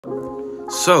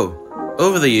So,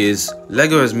 over the years,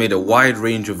 LEGO has made a wide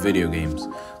range of video games,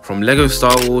 from LEGO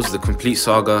Star Wars The Complete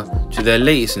Saga to their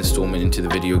latest installment into the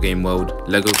video game world,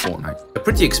 LEGO Fortnite. They're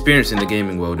pretty experienced in the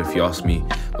gaming world if you ask me,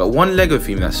 but one LEGO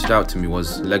theme that stood out to me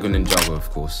was LEGO Ninjago, of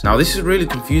course. Now this is really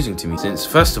confusing to me since,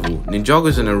 first of all, Ninjago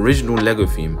is an original LEGO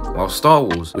theme, while Star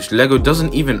Wars, which LEGO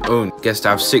doesn't even own, gets to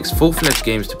have 6 full-fledged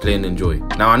games to play and enjoy.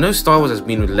 Now I know Star Wars has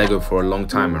been with LEGO for a long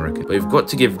time, I reckon, but you've got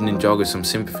to give Ninjago some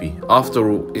sympathy.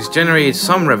 After all, it's generated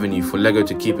some revenue for LEGO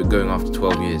to keep it going after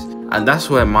 12 years. And that's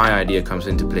where my idea comes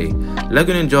into play.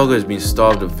 LEGO Ninjago has been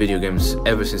starved of video games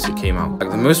ever since it came out.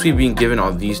 Like, the most we've been given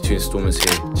are these 2 installments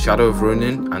here, Shadow of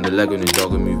Ronin and the LEGO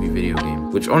Ninjago Movie video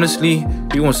game. Which honestly,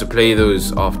 who wants to play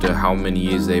those after how many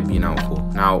years they've been out for?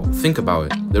 Now, think about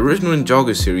it. The original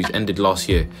Ninjago series ended last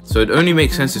year, so it only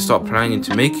makes sense to start planning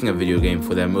into making a video game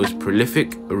for their most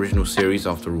prolific original series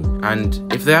after all.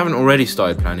 And if they haven't already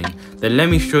started planning, then let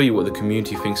me show you what the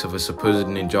community thinks of a supposed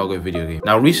Ninjago video game.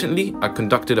 Now recently, I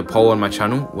conducted a poll on my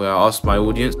channel where I asked my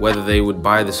audience whether they would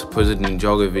buy the supposed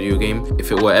Ninjago video game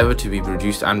if it were ever to be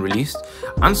produced and released,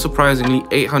 and surprisingly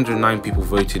 809 people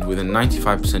voted with a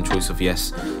 95% choice of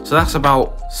yes. So that's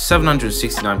about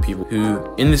 769 people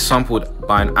who in this sample would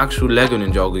buy an actual LEGO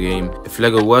Ninjago game if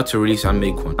LEGO were to release and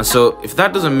make one. And so if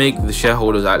that doesn't make the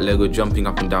shareholders at LEGO jumping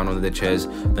up and down on their chairs,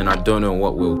 then I don't know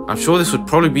what will. I'm sure this would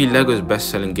probably be LEGO's best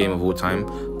selling game of all time,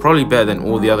 probably better than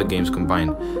all the other games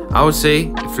combined. I would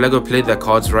say if LEGO played their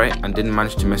cards right and didn't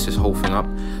manage to mess this whole thing up,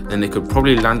 then they could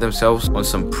probably land themselves on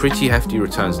some pretty hefty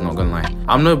returns, not gonna lie.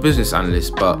 I'm no business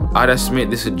analyst, but I'd estimate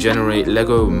this would generate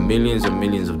LEGO millions and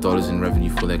millions of dollars in revenue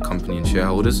for their company and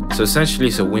shareholders, so essentially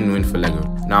it's a win-win for LEGO.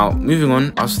 Now moving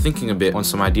on, I was thinking a bit on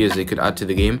some ideas they could add to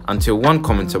the game until one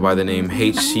commenter by the name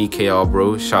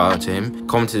HCKRBro, shout out to him,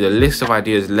 commented a list of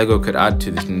ideas LEGO could add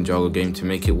to this Ninjago game to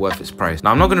make it worth its price.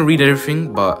 Now I'm not going to read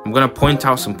everything, but I'm going to point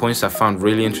out some points I found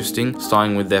really interesting,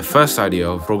 starting with their first idea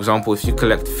of, for example, if you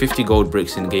collect 50 gold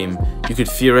bricks in game, you could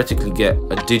theoretically get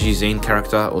a DigiZane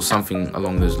character or something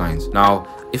along those lines. Now,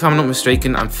 if I'm not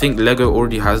mistaken, I think LEGO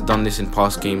already has done this in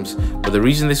past games, but the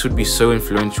reason this would be so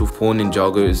influential for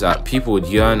Ninjago is that people would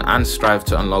yearn and strive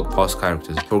to unlock past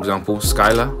characters, for example,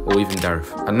 Skylar or even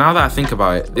Dareth. And now that I think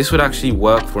about it, this would actually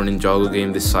work for a Ninjago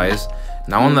game this size.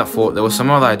 Now on that thought, there were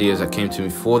some other ideas that came to me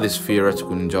for this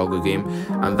theoretical Ninjago game,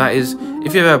 and that is,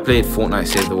 if you've ever played Fortnite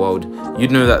Save the World,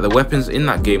 you'd know that the weapons in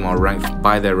that game are ranked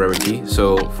by their rarity,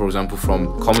 so for example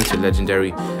from common to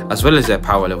legendary, as well as their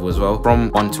power level as well, from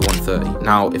 1 to 130.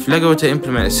 Now if LEGO were to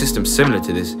implement a system similar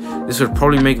to this would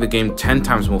probably make the game 10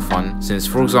 times more fun, since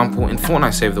for example in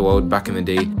Fortnite Save the World back in the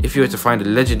day, if you were to find a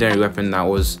legendary weapon that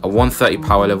was a 130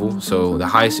 power level, so the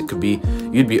highest it could be,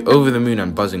 you'd be over the moon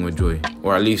and buzzing with joy,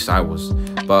 or at least I was.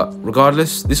 But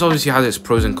regardless, this obviously has its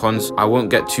pros and cons. I won't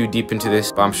get too deep into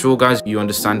this, but I'm sure guys you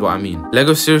understand what I mean.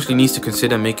 LEGO seriously needs to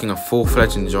consider making a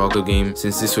full-fledged Ninjago game,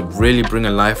 since this would really bring a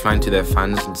lifeline to their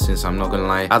fans, since I'm not gonna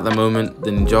lie, at the moment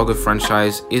the Ninjago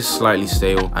franchise is slightly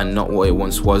stale and not what it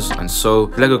once was, and so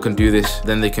if LEGO can do this,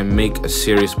 then they can make a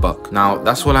serious buck. Now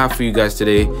that's all I have for you guys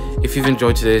today. If you've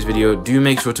enjoyed today's video, do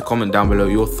make sure to comment down below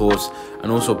your thoughts,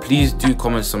 and also please do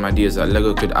comment some ideas that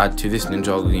LEGO could add to this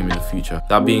Ninjago game in the future.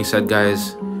 That being said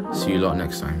guys, see you lot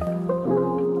next time.